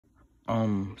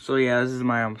So yeah, this is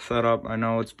my setup. I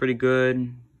know it's pretty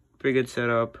good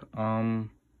setup.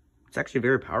 It's actually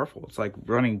very powerful. It's like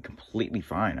running completely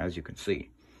fine, as you can see.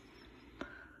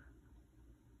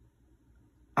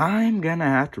 I'm gonna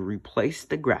have to replace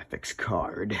the graphics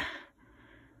card.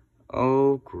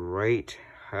 Oh, great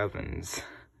heavens.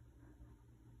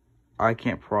 I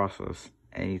can't process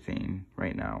anything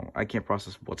right now. I can't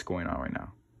process what's going on right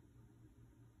now.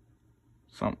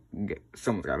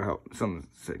 Someone's gotta help. Someone's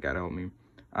gotta help me.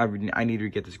 I need to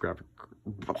get this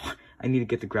I need to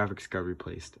get the graphics card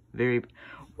replaced.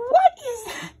 What is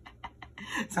that?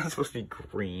 It's not supposed to be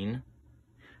green.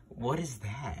 What is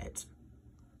that?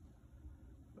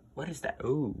 What is that?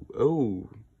 Oh.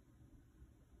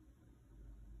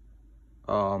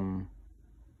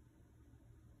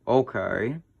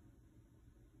 Okay.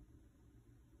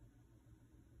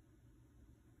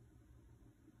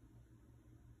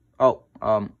 Oh,